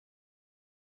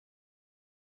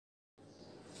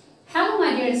Hello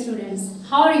my dear students,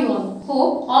 how are you all?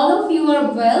 Hope all of you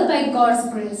are well by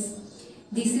God's grace.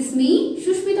 This is me,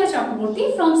 Shushmita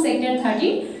Chakraborty from Sector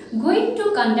 13 going to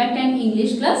conduct an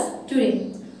English class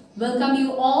today. Welcome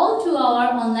you all to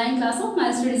our online class of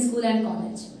My Study School and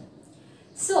College.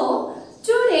 So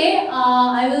today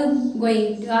I am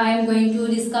going to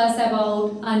discuss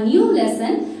about a new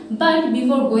lesson, but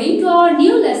before going to our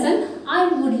new lesson, I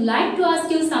would like to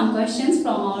ask you some questions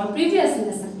from our previous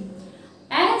lesson.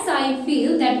 As I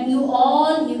feel that you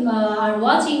all are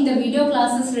watching the video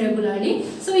classes regularly,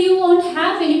 so you won't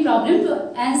have any problem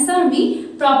to answer me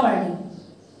properly.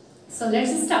 So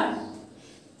let's start.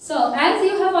 So as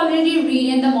you have already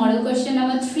read the model question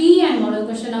number 3 and model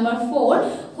question number 4,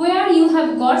 where you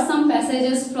have got some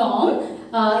passages from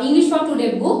English for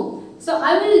Today book. So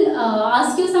I will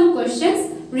ask you some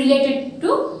questions related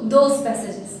to those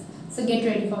passages. So get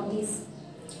ready for this.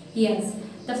 Yes.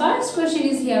 The first question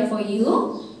is here for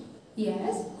you.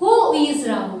 Yes. Who is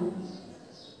Rahul?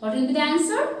 What will be the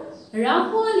answer?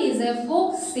 Rahul is a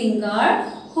folk singer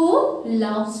who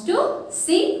loves to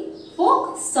sing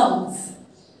folk songs.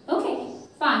 Okay,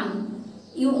 fine.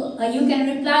 You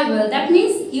can reply well. That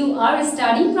means you are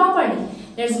studying properly.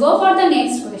 Let's go for the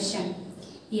next question.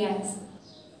 Yes.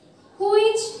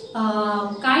 Which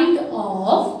kind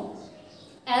of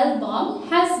album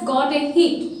has got a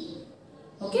hit?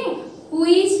 Okay.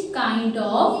 Which kind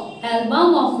of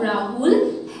album of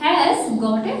Rahul has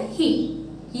got a hit?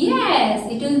 Yes,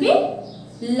 it will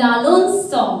be Lalon's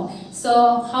song.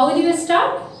 So how do you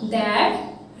start?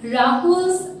 That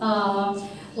Rahul's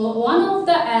one of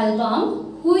the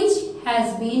album which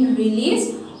has been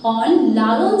released on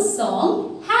Lalon's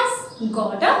song has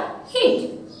got a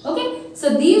hit. Okay,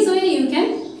 so this way you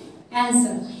can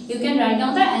answer. You can write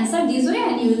down the answer this way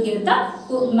and you will get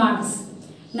the marks.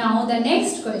 Now the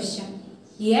next question.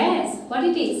 Yes, what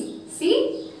it is?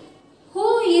 See,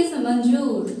 who is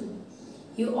Manjur?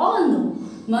 You all know.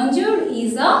 Manjur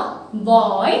is a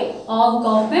boy of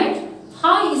Government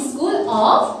High School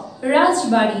of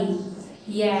Rajbari.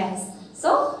 Yes,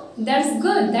 so that's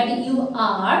good that you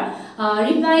are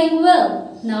replying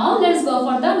well. Now let's go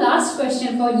for the last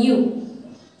question for you.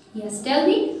 Yes, tell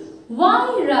me,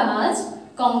 why Raj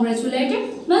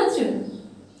congratulated Manjur?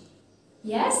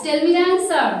 Yes, tell me the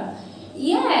answer.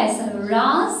 Yes,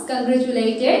 Raj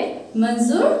congratulated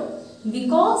Manjur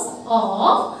because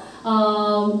of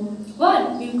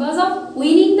what? Because of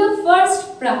winning the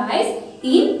first prize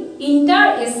in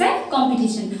inter-essay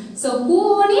competition. So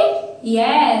who won it?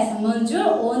 Yes,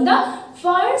 Manjur won the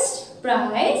first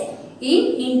prize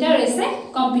in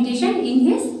inter-essay competition in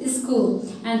his school,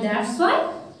 and that's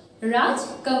why Raj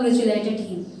congratulated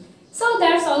him. So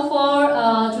that's all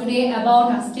for today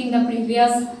about asking the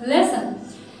previous lesson.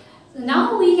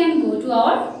 Now we can go to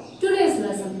our today's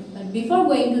lesson. But before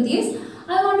going to this,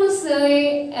 I want to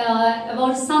say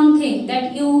about something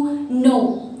that you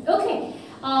know. Okay.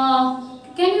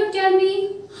 Can you tell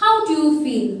me how do you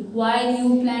feel while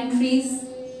you plant trees?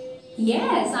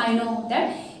 Yes, I know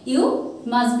that you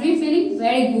must be feeling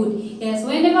very good. Yes,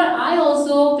 whenever I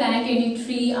also plant any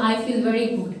tree, I feel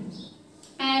very good.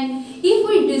 And if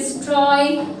we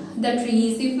destroy the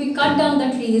trees, if we cut down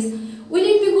the trees, will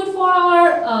it be good for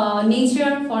our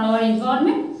nature, for our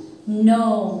environment?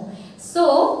 No.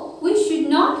 So, we should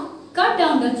not cut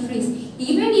down the trees.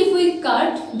 Even if we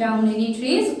cut down any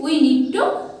trees, we need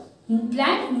to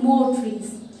plant more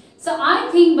trees. So, I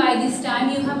think by this time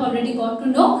you have already got to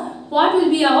know what will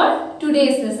be our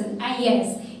today's lesson. And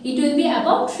yes, it will be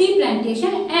about tree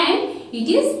plantation and it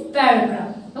is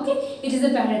paragraph. Okay, it is a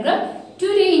paragraph.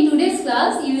 Today in today's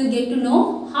class you will get to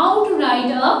know how to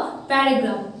write a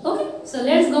paragraph. Okay, so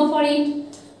let's go for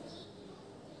it.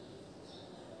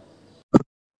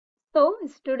 So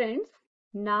students,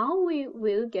 now we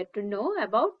will get to know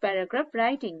about paragraph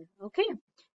writing. Okay,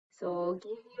 so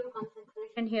give your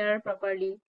concentration here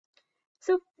properly.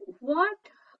 So what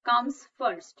comes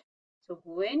first? So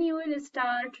when you will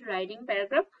start writing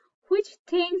paragraph, which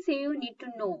things you need to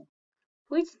know,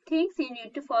 which things you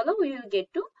need to follow, we will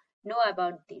get to know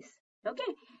about this.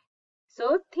 Okay,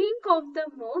 so think of the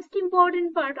most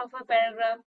important part of a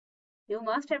paragraph. You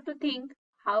must have to think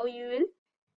how you will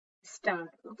start.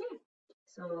 Okay,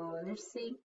 so let's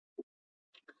see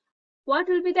what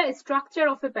will be the structure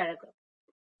of a paragraph.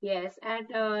 Yes, and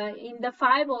in the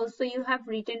 5 also you have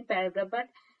written paragraph, but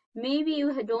maybe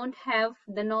you don't have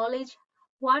the knowledge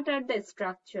what are the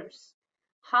structures,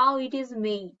 how it is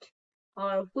made,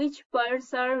 or which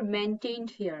parts are maintained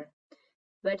here.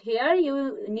 But here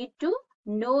you need to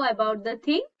know about the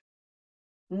thing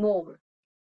more.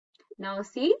 Now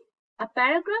see, a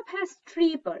paragraph has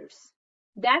 3 parts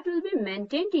that will be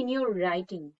maintained in your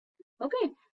writing.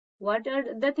 Okay, what are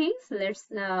the things? Let's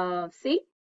see.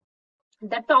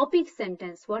 The topic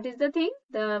sentence. What is the thing?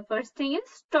 The first thing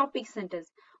is topic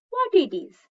sentence. What it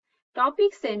is?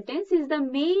 Topic sentence is the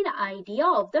main idea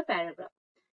of the paragraph.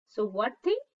 So what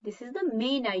thing? This is the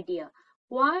main idea.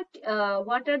 What are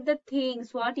the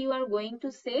things? What you are going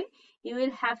to say? You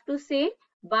will have to say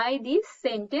by this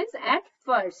sentence at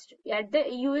first.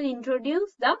 You will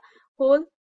introduce the whole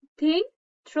thing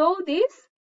through this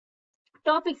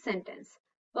topic sentence.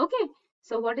 Okay.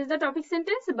 So what is the topic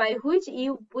sentence? By which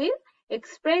you will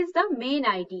express the main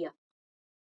idea.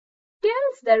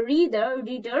 Tells the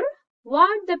reader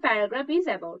what the paragraph is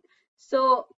about.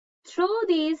 So through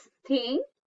this thing,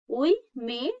 we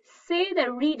may say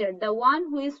the reader, the one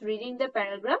who is reading the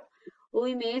paragraph,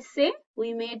 we may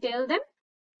tell them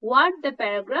what the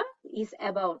paragraph is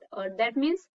about, or that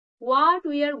means what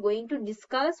we are going to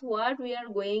discuss, what we are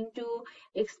going to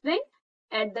explain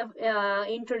at the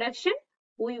introduction,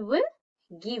 we will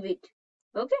give it.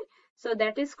 Okay, so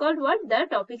that is called what? The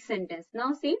topic sentence.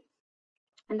 Now see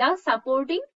the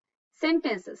supporting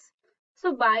sentences.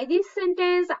 So by this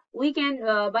sentence, we can,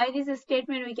 by this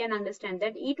statement, we can understand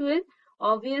that it will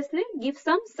obviously give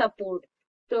some support.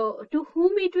 To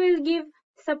whom it will give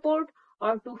support,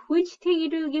 or to which thing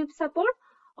it will give support?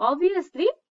 Obviously,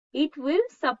 it will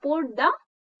support the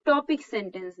topic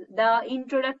sentence, the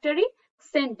introductory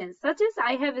sentence, such as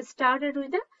I have started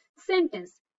with a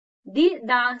sentence. The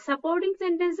supporting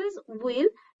sentences will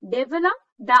develop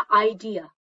the idea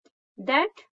that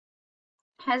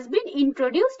has been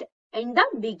introduced in the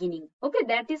beginning. Okay,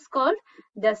 that is called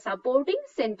the supporting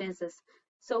sentences.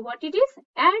 So what it is?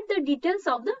 Add the details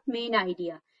of the main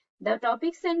idea. The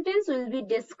topic sentence will be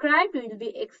described, will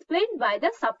be explained by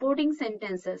the supporting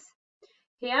sentences.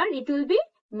 Here it will be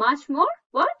much more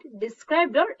what?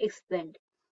 Described or explained.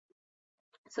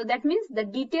 So that means the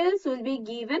details will be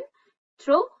given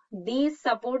through these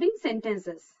supporting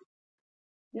sentences.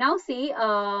 Now see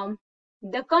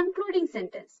the concluding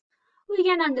sentence. We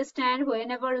can understand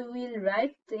whenever we will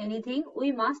write anything,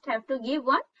 we must have to give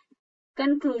one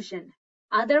conclusion.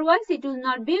 Otherwise, it will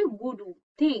not be a good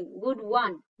thing,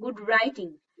 good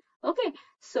writing. Okay,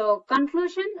 so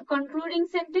concluding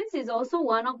sentence is also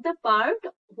one of the part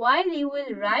while you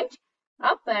will write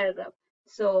a paragraph.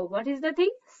 So what is the thing?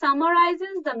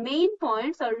 Summarizes the main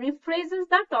points or rephrases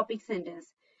the topic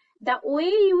sentence. The way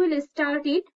you will start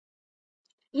it,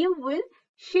 you will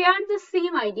share the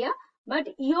same idea, but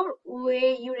your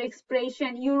way, your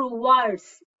expression, your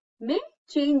words may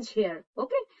change here.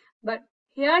 Okay, but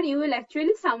here you will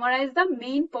actually summarize the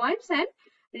main points and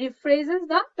rephrases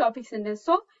the topic sentence.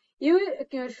 So you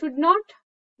should not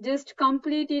just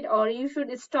complete it, or you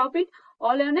should stop it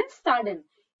all on a sudden.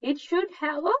 It should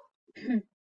have a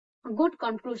good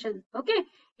conclusion. Okay,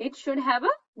 it should have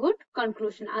a good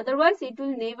conclusion, otherwise it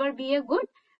will never be a good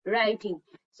writing.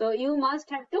 So you must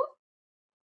have to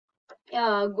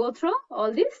go through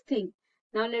all these things.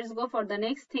 Now let's go for the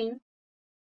next thing.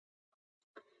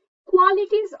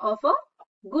 Qualities of a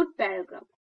good paragraph.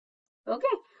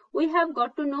 Okay, we have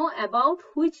got to know about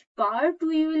which part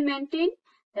we will maintain.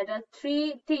 That are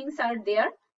three things are there.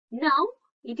 Now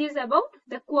it is about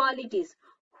the qualities.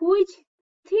 Which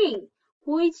thing,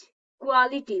 which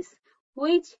qualities,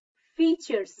 which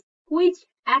features, which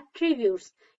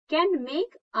attributes can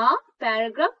make a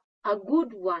paragraph a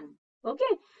good one.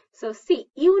 Okay, so see,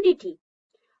 unity,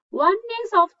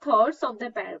 oneness of thoughts of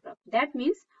the paragraph. That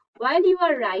means while you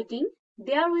are writing,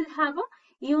 there will have a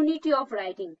unity of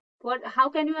writing. How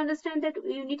can you understand that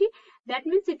unity? That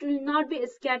means it will not be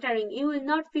scattering. You will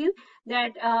not feel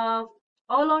that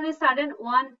all on a sudden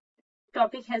one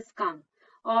topic has come,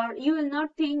 or you will not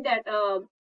think that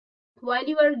while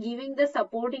you are giving the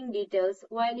supporting details,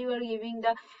 while you are giving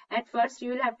the, at first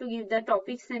you will have to give the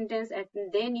topic sentence, and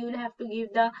then you will have to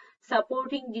give the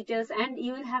supporting details, and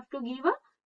you will have to give a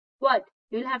what?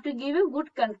 You will have to give a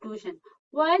good conclusion.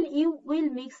 While you will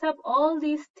mix up all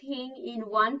these things in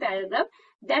one paragraph,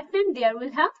 that time there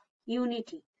will have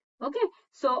unity. Okay,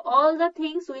 so all the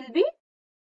things will be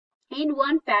in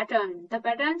one pattern. The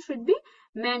pattern should be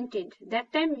maintained.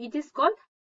 That time it is called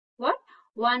what?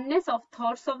 Oneness of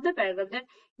thoughts of the paragraph. That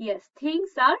yes, things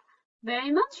are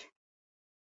very much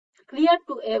clear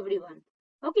to everyone.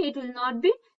 Okay, it will not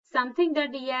be something that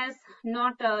yes,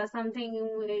 not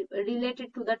something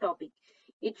related to the topic.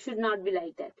 It should not be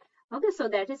like that. Okay, so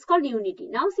that is called unity.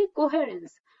 Now see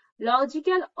coherence,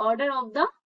 logical order of the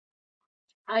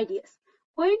ideas.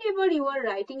 Whenever you are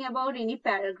writing about any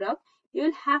paragraph, you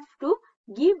will have to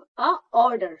give a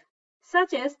order,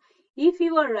 such as if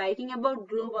you are writing about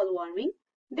global warming,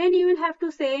 Then you will have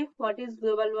to say what is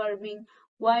global warming,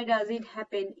 why does it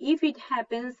happen, if it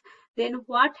happens, then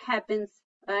what happens,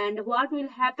 and what will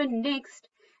happen next.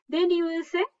 Then you will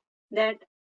say that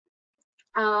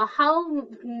how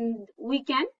we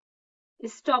can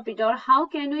stop it, or how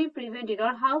can we prevent it,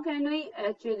 or how can we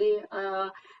actually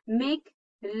make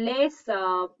less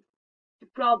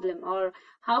problem, or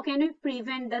how can we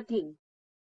prevent the thing.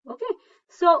 Okay,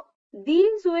 so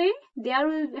this way there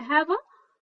will have a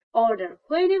order.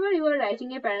 Whenever you are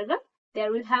writing a paragraph,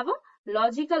 there will have a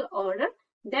logical order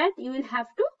that you will have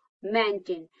to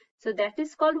maintain. So that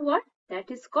is called what? That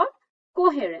is called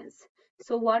coherence.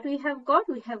 So what we have got?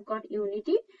 We have got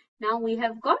unity. Now we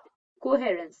have got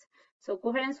coherence. So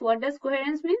coherence, what does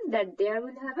coherence mean? That there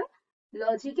will have a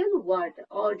logical word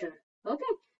order.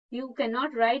 Okay, you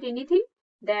cannot write anything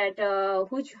that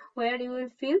where you will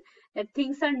feel that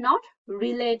things are not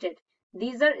related.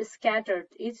 These are scattered.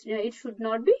 It should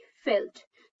not be felt.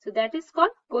 So that is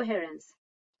called coherence.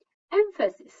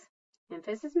 Emphasis.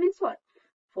 Emphasis means what?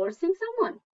 Forcing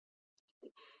someone.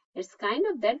 It's kind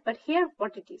of that, but here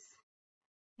what it is.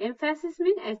 Emphasis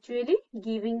means actually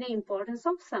giving the importance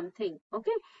of something.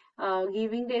 Okay,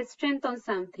 giving the strength on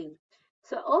something.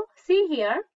 So see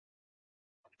here,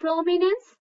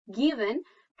 prominence given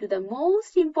to the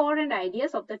most important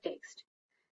ideas of the text.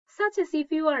 Such as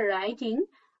if you are writing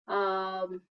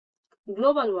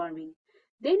global warming,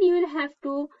 then you will have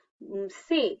to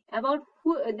say about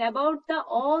the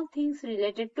all things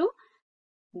related to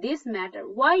this matter,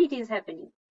 why it is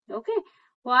happening. Okay,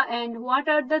 and what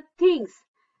are the things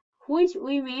which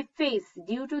we may face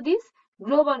due to this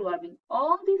global warming.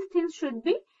 All these things should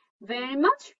be very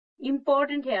much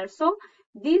important here. So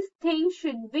these things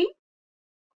should be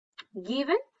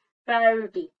given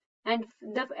priority. And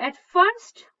at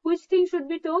first, which thing should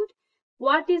be told?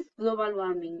 What is global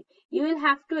warming? You will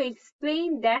have to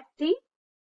explain that thing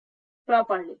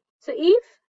properly. So if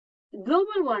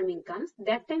global warming comes,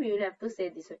 that time you will have to say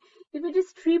this way. If it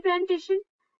is tree plantation,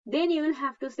 then you will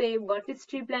have to say what is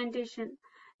tree plantation,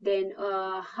 then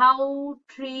how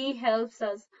tree helps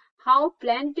us, how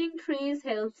planting trees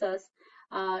helps us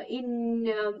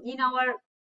in our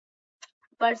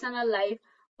personal life,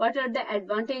 what are the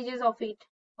advantages of it,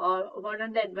 or what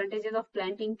are the advantages of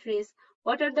planting trees,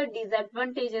 what are the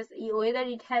disadvantages, whether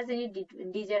it has any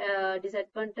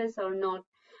disadvantages or not,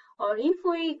 or if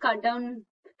we cut down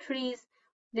trees,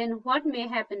 then what may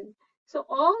happen. So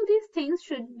all these things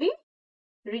should be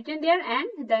written there,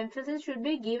 and the emphasis should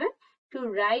be given to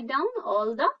write down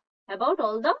about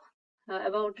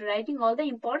writing all the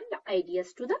important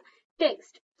ideas to the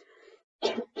text.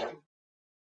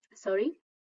 Sorry.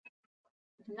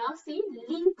 Now see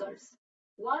linkers.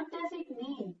 What does it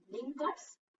mean?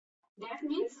 Linkers? That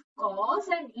means cause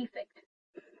and effect.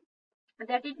 What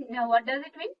does it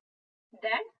mean?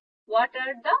 That what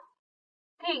are the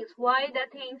things, why the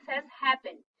things has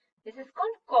happened. This is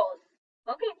called cause.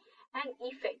 Okay, and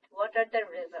effect, what are the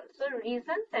results. So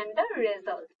reasons and the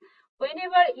results.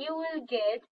 Whenever you will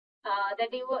get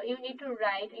that you need to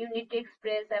write, you need to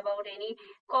express about any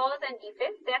cause and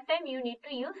effect, that time you need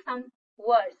to use some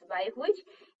words by which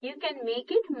you can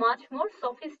make it much more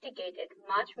sophisticated,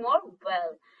 much more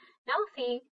well. Now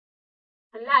see,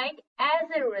 like as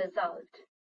a result,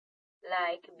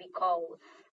 like because,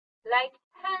 like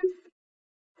hence,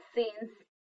 since,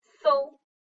 so.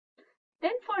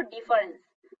 Then for difference,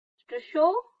 to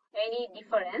show any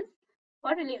difference,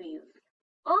 what will you use?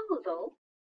 Although,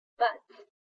 but,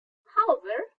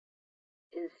 however,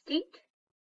 instead,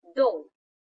 though.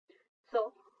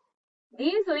 So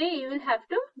this way you will have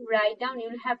to write down, you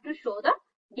will have to show the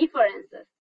differences.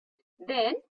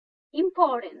 Then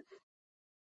importance.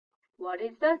 What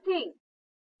is the thing?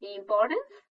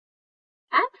 Importance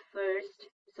at first.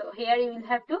 So here you will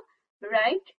have to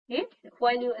write it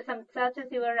while you such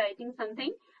as you are writing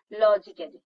something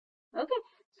logically. Okay,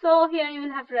 so here you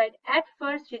will have to write at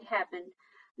first it happened,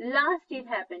 last it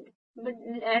happened, but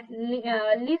at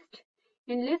least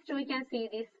in list we can see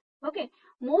this. Okay,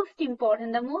 most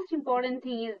important, the most important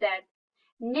thing is that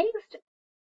next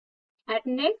that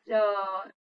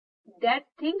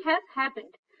thing has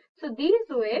happened. So this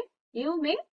way you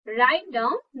may write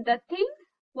down the things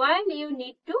while you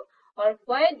need to, or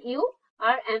while you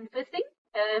are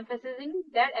emphasizing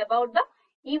that about the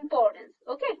importance.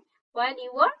 Okay, while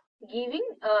you are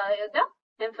giving the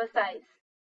emphasis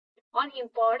on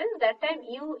importance, that time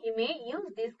you may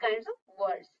use these kinds of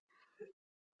words.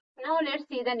 Now let's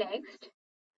see the next,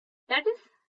 that is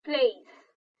place.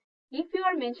 If you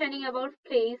are mentioning about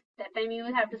place, that time you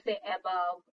will have to say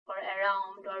above or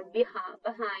around or behind,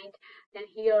 then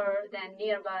here, then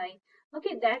nearby.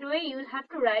 Okay, that way you will have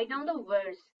to write down the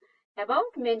words.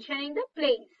 about mentioning the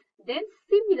place. Then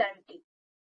similarity.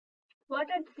 What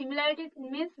are similarities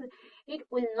means? It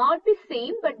will not be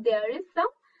same, but there is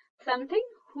something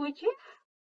which is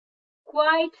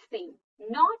quite same,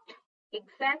 not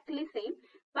exactly same,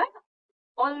 but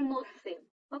almost same.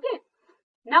 Okay.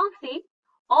 Now see,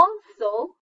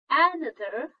 also,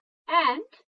 another, and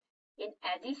in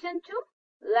addition to,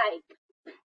 like.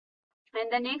 And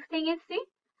the next thing is see,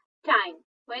 time.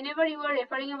 Whenever you are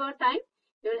referring about time,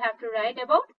 you will have to write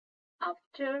about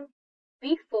after,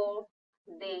 before,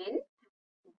 then,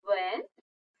 when,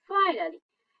 finally,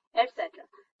 etc.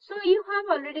 So you have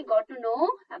already got to know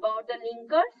about the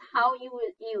linkers, how you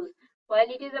will use. While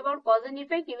it is about cause and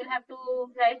effect, you will have to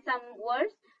write some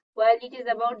words. While it is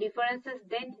about differences,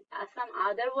 then some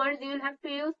other words you will have to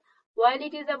use. While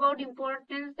it is about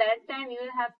importance, that time you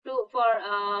will have to, for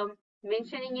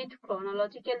mentioning it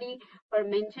chronologically or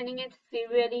mentioning it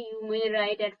serially, you may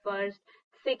write at first,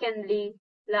 secondly,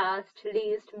 last,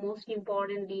 least, most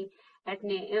importantly, at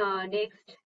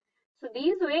next. So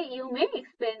these way you may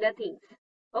explain the things.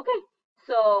 Okay.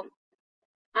 So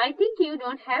I think you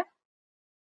don't have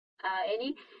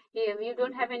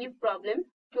any problem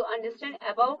to understand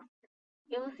about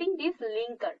using this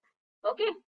linker.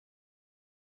 Okay.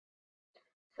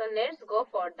 So let's go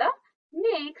for the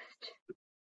next.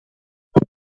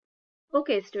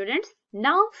 Okay, students.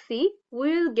 Now see,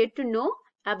 we will get to know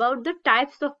about the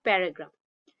types of paragraph.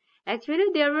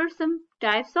 Actually, there were some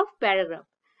types of paragraph.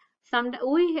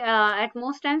 At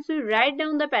most times we write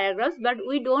down the paragraphs, but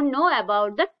we don't know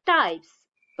about the types.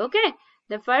 Okay.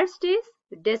 The first is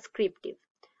descriptive.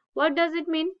 What does it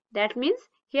mean? That means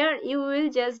here you will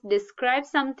just describe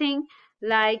something,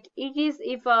 like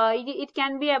it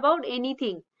can be about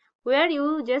anything, where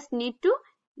you just need to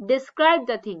describe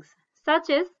the things, such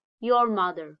as your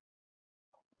mother,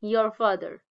 your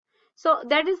father. So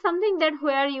that is something that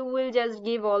where you will just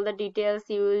give all the details,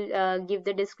 you will give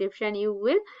the description, you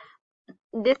will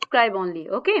describe only.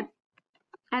 Okay.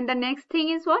 And the next thing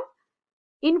is what?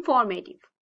 Informative.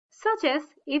 Such as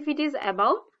if it is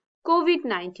about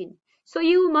COVID-19. So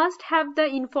you must have the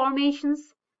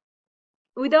informations.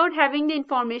 Without having the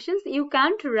informations, you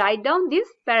can't write down this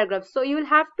paragraph. So you will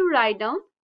have to write down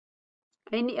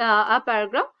a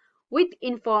paragraph with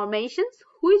informations,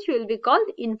 which will be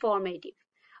called informative.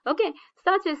 Okay.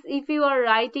 Such as if you are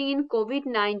writing in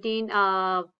COVID-19,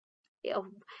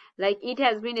 like it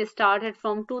has been started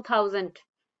from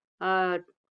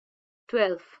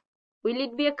 2012. Will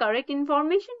it be a correct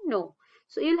information? No.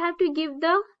 So you'll have to give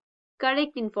the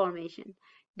correct information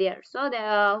there. So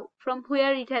from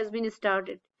where it has been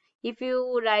started. If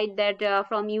you write that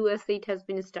from USA it has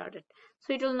been started,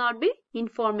 so it will not be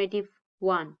informative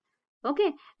one.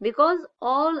 Okay, because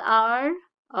all are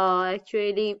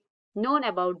actually known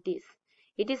about this.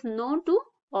 It is known to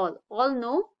all. All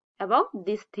know about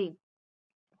this thing.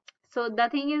 So the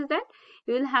thing is that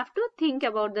you will have to think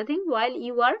about the thing while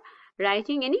you are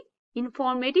writing any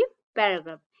informative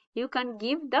paragraph. You can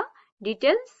give the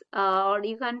details or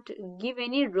you can't give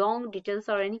any wrong details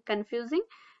or any confusing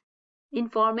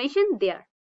information there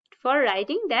for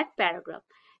writing that paragraph.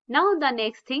 Now the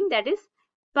next thing, that is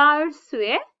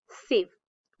persuasive.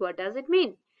 What does it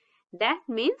mean? That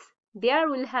means there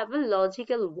will have a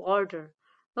logical order.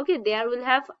 Okay, there will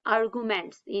have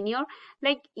arguments in your,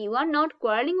 like you are not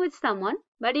quarreling with someone,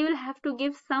 but you will have to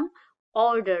give some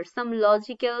order, some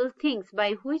logical things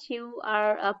by which you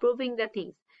are proving the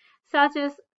things, such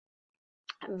as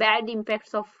bad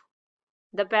impacts of,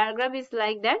 the paragraph is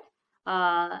like that,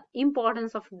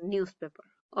 importance of newspaper,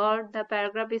 or the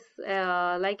paragraph is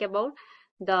like about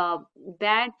the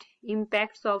bad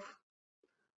impacts of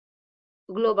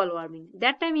global warming.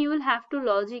 That time you will have to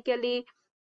logically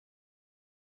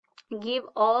give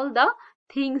all the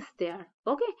things there.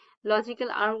 Okay, logical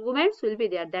arguments will be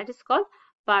there. That is called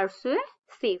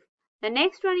persuasive. The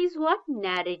next one is what?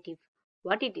 Narrative.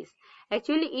 What it is?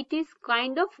 Actually it is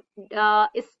kind of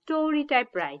story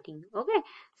type writing. Okay,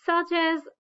 such as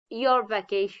your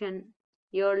vacation,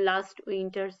 your last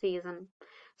winter season.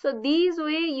 So these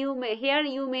way you may, here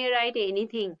you may write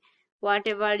anything,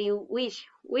 whatever you wish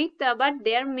with, but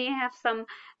there may have some,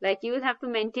 like you will have to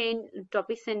maintain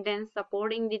topic, sentence,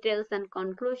 supporting details and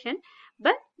conclusion,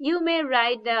 but you may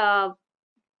write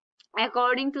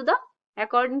according to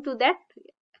that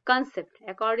concept,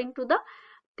 according to the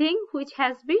thing which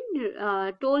has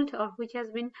been told or which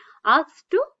has been asked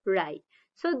to write.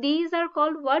 So these are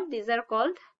called what? These are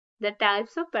called the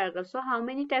types of paragraph. So how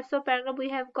many types of paragraph we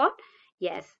have got?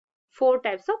 Yes, 4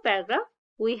 types of paragraph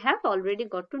we have already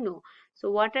got to know.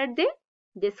 So what are they?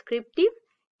 Descriptive,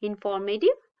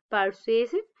 informative,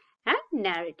 persuasive and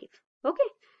narrative. Okay,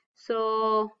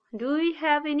 So do we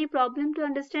have any problem to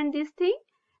understand this thing?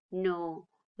 No.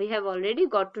 We have already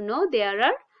got to know there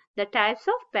are the types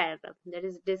of paragraph. That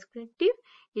is descriptive,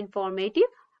 informative,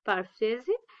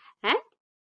 persuasive, and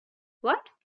what?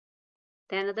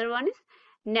 The another one is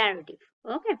narrative.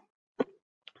 Okay.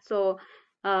 So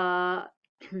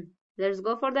let's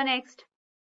go for the next.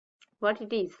 What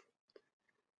it is?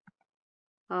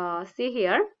 See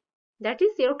here, that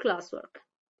is your classwork.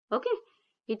 Okay,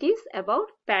 it is about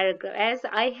paragraph. As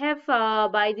I have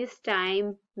by this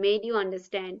time made you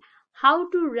understand how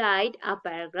to write a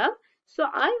paragraph, so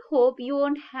I hope you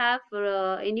won't have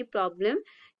any problem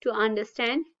to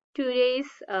understand today's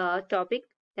topic,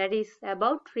 that is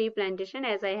about tree plantation.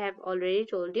 As I have already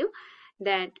told you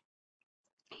that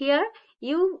here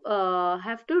you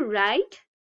have to write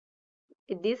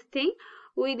this thing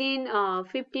within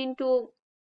 15 to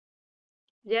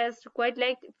just quite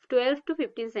like 12 to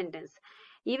 15 sentences.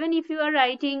 Even if you are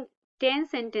writing 10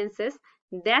 sentences,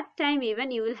 that time even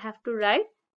you will have to write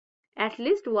at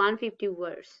least 150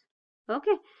 words.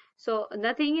 Okay, so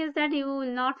the thing is that you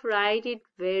will not write it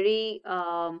very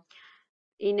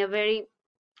in a very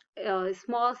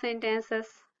small sentences,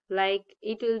 like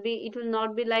it will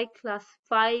not be like class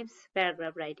 5's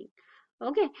paragraph writing.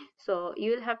 Okay, so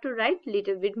you will have to write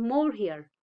little bit more here,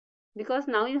 because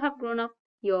now you have grown up,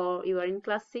 you are in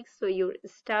class 6, so your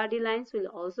study lines will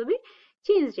also be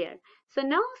changed here. So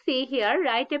now see here,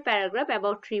 write a paragraph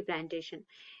about tree plantation.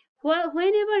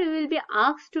 Whenever you will be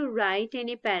asked to write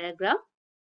any paragraph,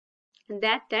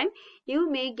 that time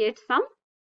you may get some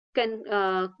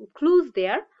clues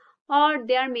there, or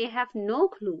there may have no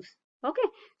clues. Okay,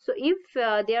 so if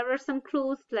there are some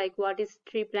clues like what is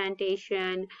tree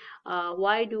plantation,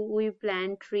 why do we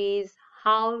plant trees,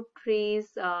 how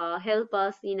trees help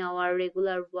us in our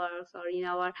regular works or in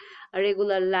our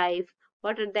regular life,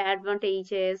 what are the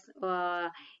advantages,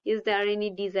 is there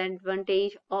any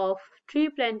disadvantage of tree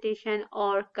plantation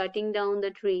or cutting down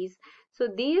the trees. So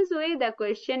this way the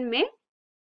question may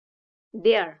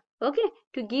there, okay,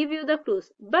 to give you the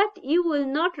clues, but you will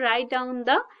not write down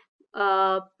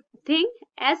the thing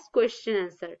as question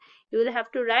answer. You will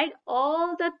have to write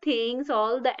all the things,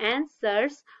 all the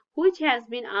answers which has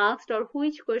been asked or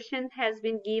which question has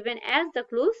been given as the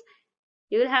clues.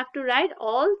 You will have to write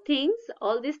all things,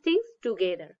 all these things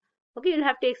together. Okay, you'll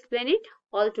have to explain it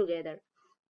all together.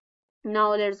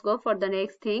 Now let's go for the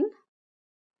next thing.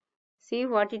 See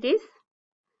what it is.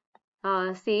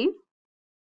 See,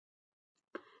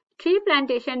 tree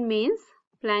plantation means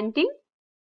planting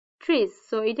trees.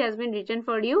 So it has been written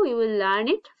for you. You will learn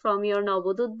it from your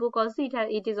Navadut book also.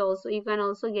 It is also, you can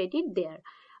also get it there.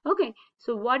 Okay,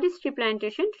 so what is tree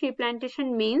plantation? Tree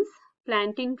plantation means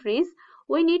planting trees.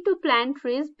 We need to plant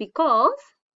trees because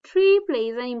tree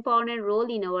plays an important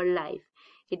role in our life.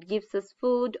 It gives us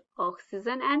food,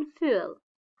 oxygen, and fuel.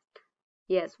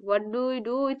 Yes, what do we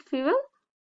do with fuel?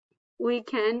 We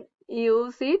can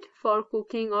use it for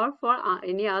cooking or for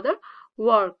any other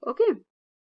work. Okay,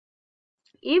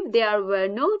 if there were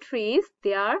no trees,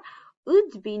 there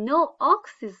would be no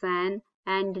oxygen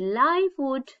and life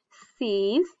would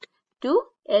cease to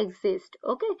exist.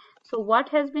 Okay, so what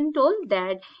has been told,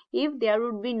 that if there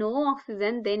would be no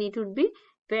oxygen, then it would be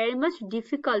very much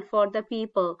difficult for the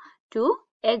people to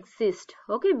exist.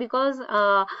 Okay, because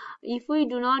if we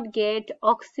do not get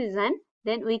oxygen,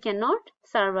 then we cannot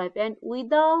survive, and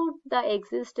without the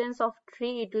existence of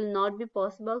tree, it will not be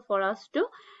possible for us to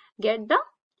get the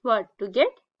to get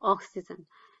oxygen.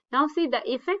 Now see, the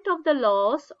effect of the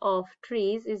loss of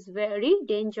trees is very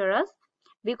dangerous,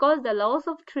 because the loss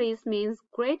of trees means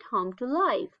great harm to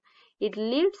life. It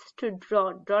leads to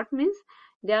drought. Drought means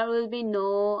there will be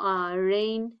no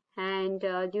rain, and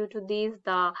due to this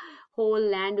the whole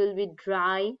land will be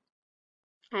dry,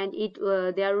 and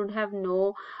there would have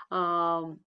no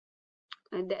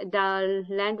the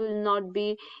land will not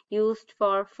be used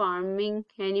for farming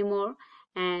anymore,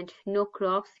 and no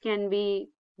crops can be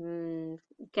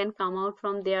can come out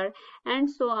from there, and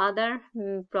so other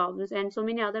problems, and so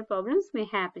many other problems may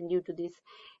happen due to this.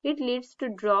 It leads to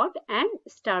drought and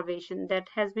starvation. That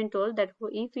has been told that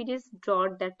if it is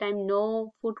drought, that time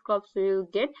no food crops will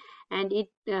get, and it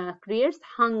creates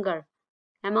hunger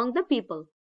among the people.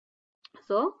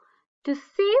 So to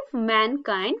save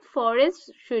mankind, forests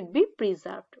should be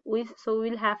preserved. So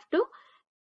we'll have to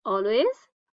always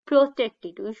protect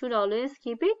it. We should always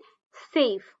keep it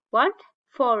safe. What?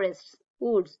 Forests,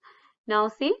 woods. Now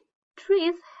see,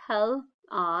 trees help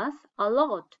us a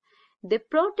lot. They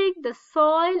protect the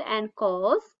soil and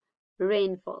cause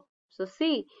rainfall. So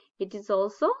see, it is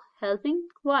also helping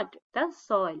what? The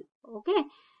soil. Okay.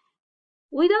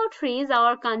 Without trees,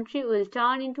 our country will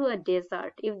turn into a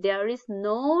desert. If there is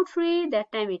no tree,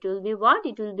 that time it will be what?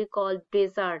 It will be called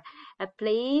desert, a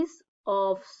place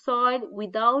of soil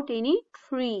without any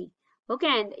tree. Okay,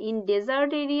 and in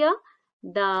desert area,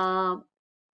 the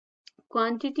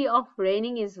quantity of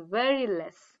raining is very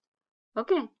less.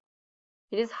 Okay,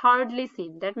 it is hardly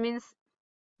seen. That means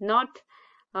not,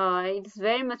 it is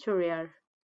very much rare.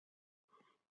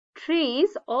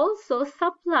 Trees also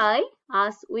supply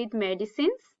us with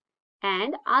medicines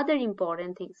and other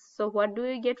important things. So what do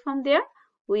we get from there?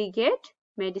 We get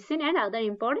medicine and other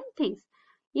important things.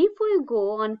 If we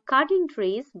go on cutting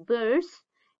trees, birds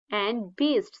and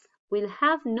beasts will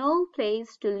have no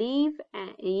place to live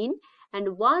in,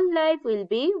 and wildlife will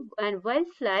be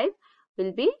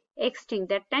extinct.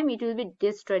 That time it will be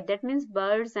destroyed. That means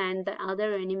birds and the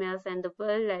other animals and the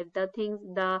wildlife,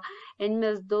 the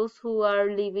animals, those who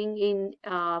are living in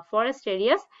forest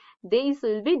areas, these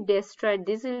will be destroyed.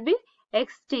 This will be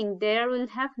extinct. There will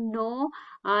have no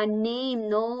name,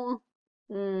 no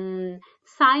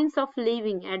signs of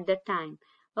living at the time.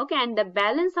 Okay, and the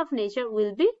balance of nature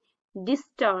will be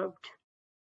disturbed.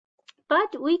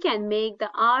 But we can make the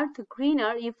earth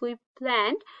greener if we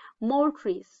plant more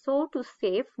trees. So to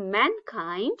save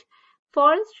mankind,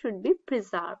 forests should be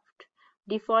preserved.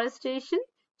 Deforestation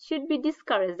should be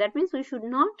discouraged. That means we should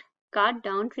not cut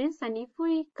down trees, and if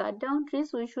we cut down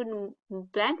trees, we should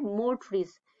plant more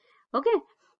trees. Okay.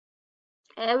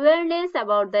 Awareness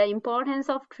about the importance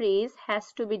of trees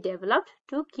has to be developed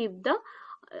to keep the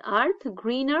earth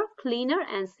greener, cleaner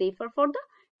and safer for the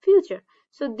future.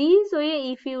 So this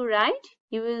way, if you write,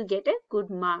 you will get a good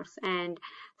marks. And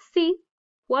see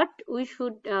what we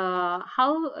should,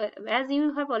 as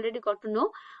you have already got to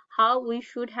know how we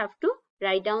should have to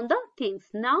write down the things.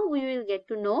 Now we will get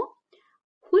to know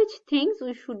which things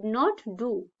we should not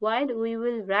do while we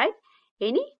will write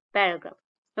any paragraph.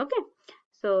 Okay,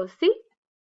 so see,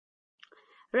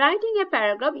 writing a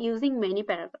paragraph using many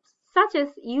paragraphs, such as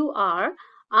you are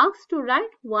asked to write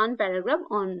one paragraph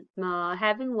on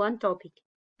having one topic,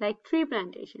 like tree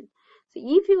plantation. So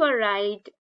if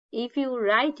you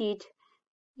write it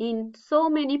in so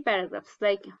many paragraphs,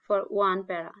 like for one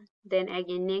para, then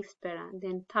again next para,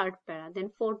 then third para, then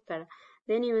fourth para,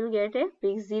 then you will get a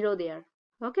big zero there.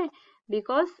 Okay,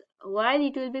 because while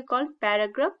it will be called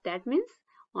paragraph, that means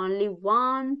only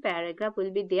one paragraph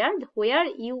will be there where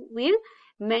you will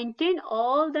maintain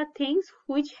all the things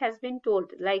which has been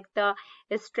told, like the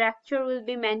structure will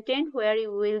be maintained where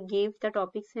you will give the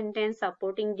topic sentence,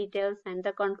 supporting details and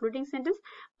the concluding sentence,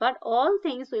 but all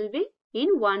things will be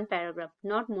in one paragraph,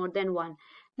 not more than one.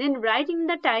 Then writing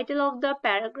the title of the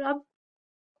paragraph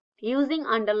using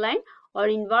underline or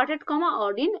inverted comma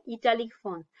or in italic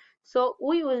font. So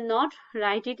we will not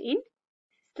write it in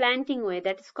slanting way,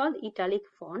 that is called italic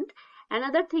font.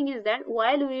 Another thing is that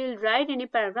while we will write any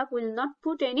paragraph, we will not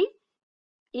put any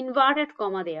inverted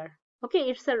comma there. Okay,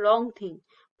 it's a wrong thing.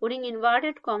 Putting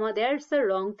inverted comma there, it's a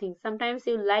wrong thing. Sometimes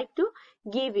you like to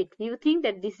give it. You think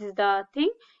that this is the thing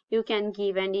you can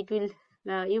give, and it will,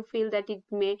 you feel that it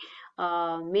may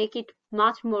make it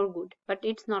much more good, but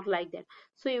it's not like that.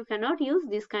 So you cannot use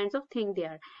these kinds of thing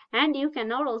there, and you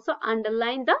cannot also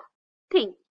underline the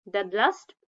thing, the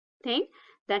last thing,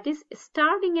 that is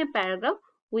starting a paragraph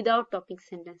without topic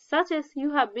sentence, such as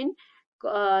you have been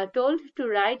told to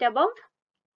write about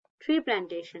tree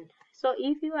plantation. So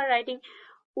if you are writing,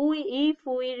 if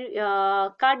we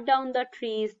cut down the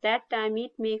trees, that time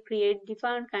it may create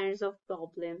different kinds of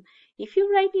problem. If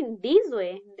you write in this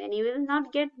way, then you will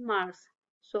not get marks.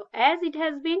 So as it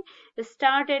has been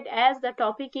started, as the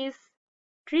topic is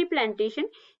tree plantation,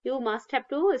 you must have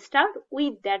to start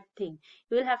with that thing.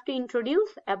 You will have to introduce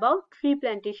about tree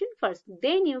plantation first,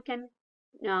 then you can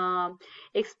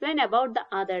explain about the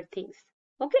other things.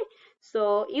 Okay,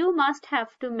 so you must have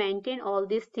to maintain all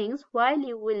these things while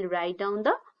you will write down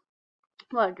the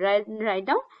write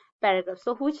down paragraph.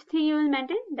 So which thing you will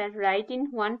maintain? That write in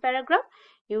one paragraph,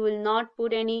 you will not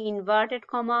put any inverted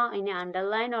comma, any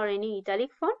underline or any italic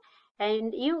font,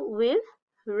 and you will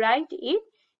write it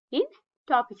in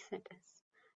topic sentence.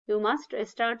 You must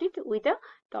start it with a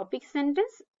topic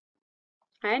sentence,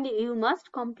 and you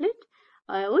must complete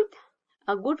with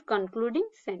a good concluding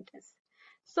sentence.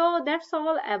 So that's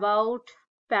all about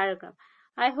paragraph.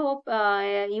 I hope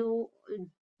you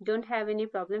don't have any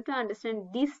problem to understand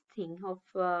this thing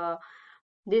of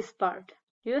this part.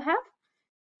 Do you have?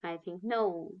 I think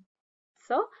no.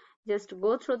 So just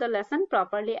go through the lesson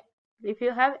properly if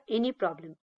you have any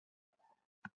problem.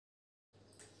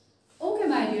 Okay,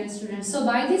 my dear students. So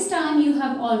by this time you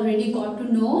have already got to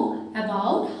know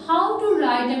about how to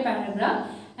write a paragraph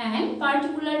and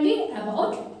particularly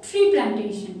about tree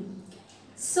plantation.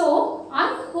 So I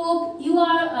hope you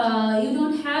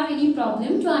don't have any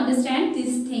problem to understand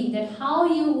this thing, that how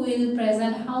you will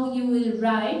present, how you will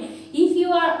write if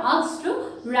you are asked to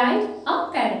write a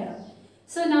paragraph.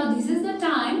 So now this is the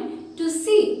time to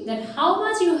see that how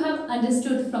much you have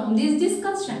understood from this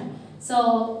discussion.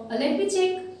 So let me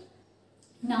check.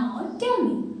 Now tell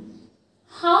me,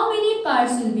 how many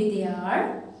parts will be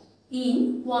there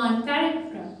in one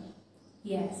paragraph?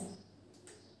 Yes,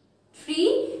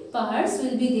 3 parts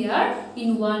will be there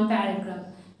in one paragraph.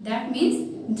 That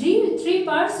means three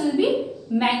parts will be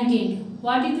maintained.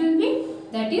 What it will be?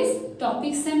 That is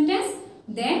topic sentence,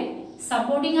 then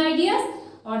supporting ideas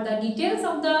or the details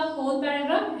of the whole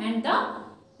paragraph, and the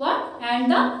what?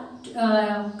 And the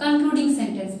concluding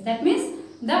sentence. That means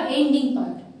the ending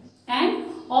part. And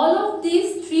all of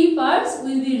these 3 parts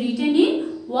will be written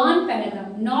in one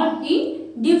paragraph, not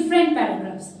in different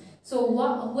paragraphs. So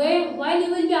while you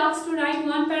will be asked to write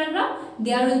one paragraph,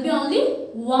 there will be only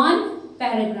one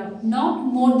paragraph, not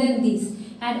more than this.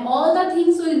 And all the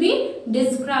things will be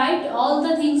described, all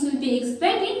the things will be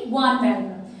explained in one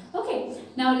paragraph. Okay,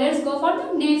 now let's go for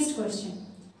the next question.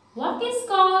 What is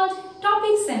called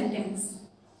topic sentence?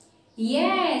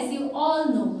 Yes, you all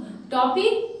know.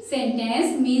 Topic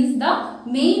sentence means the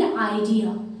main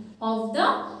idea of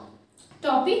the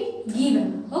topic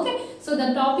given. Okay, so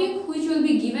the topic which will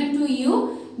be given to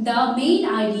you, the main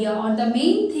idea or the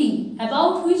main thing,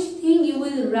 about which thing you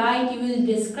will write, you will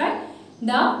describe.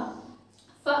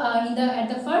 At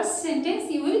the first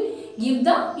sentence you will give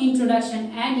the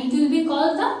introduction, and it will be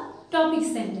called the topic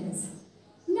sentence.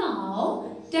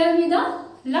 Now tell me the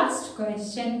last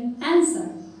question answer.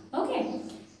 Okay,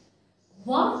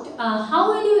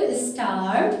 how will you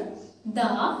start the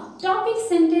topic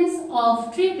sentence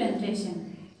of tree plantation?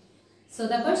 So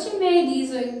the question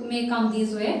may come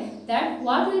this way, that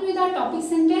what will be the topic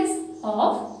sentence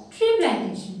of tree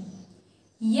plantation?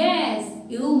 Yes,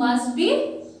 you must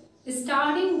be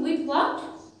starting with what?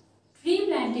 Tree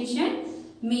plantation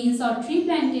means, or tree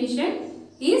plantation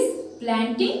is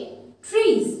planting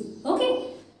trees. Okay,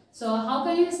 so how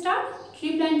can you start?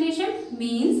 Tree plantation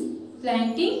means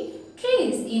planting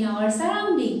trees in our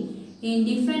surrounding, in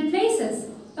different places.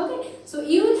 Okay, so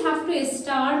you will have to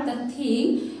start the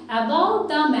thing about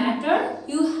the matter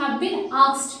you have been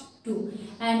asked to,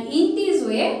 and in this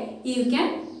way you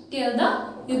can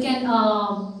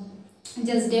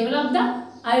just develop the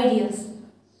ideas.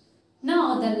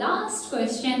 Now the last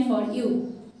question for you.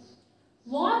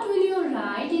 What will you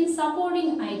write in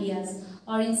supporting ideas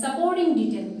or in supporting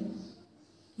detail?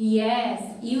 Yes,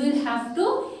 you will have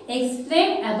to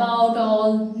explain about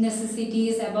all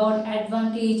necessities, about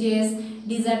advantages,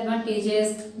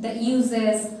 disadvantages, the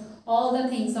uses, all the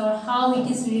things, or how it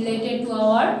is related to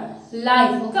our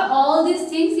life. Okay, all these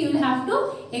things you will have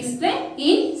to explain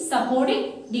in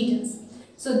supporting details.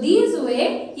 So this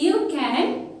way you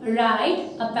can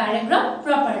write a paragraph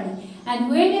properly. And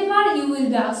whenever you will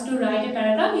be asked to write a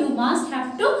paragraph, you must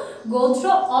have to go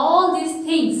through all these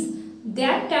things.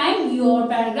 That time your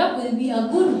paragraph will be a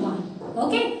good one.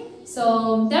 Okay,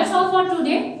 so that's all for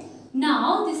today.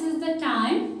 Now this is the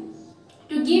time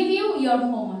to give you your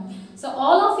homework. So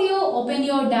all of you open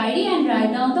your diary and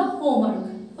write down the homework.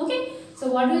 Okay,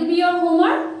 so what will be your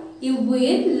homework? You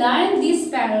will learn this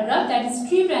paragraph, that is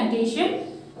tree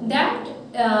plantation, that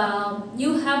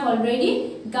you have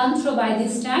already gone through by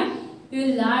this time. You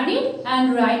will learn it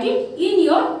and write it in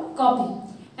your copy.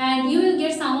 And you will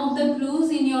get some of the clues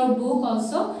in your book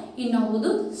also in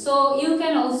Navadut. So you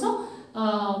can also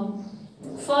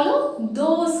follow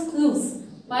those clues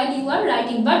while you are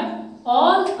writing. But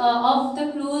all of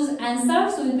the clues,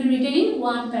 answers will be written in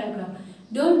one paragraph.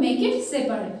 Don't make it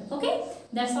separate. Okay,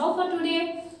 that's all for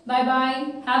today. Bye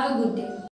bye. Have a good day.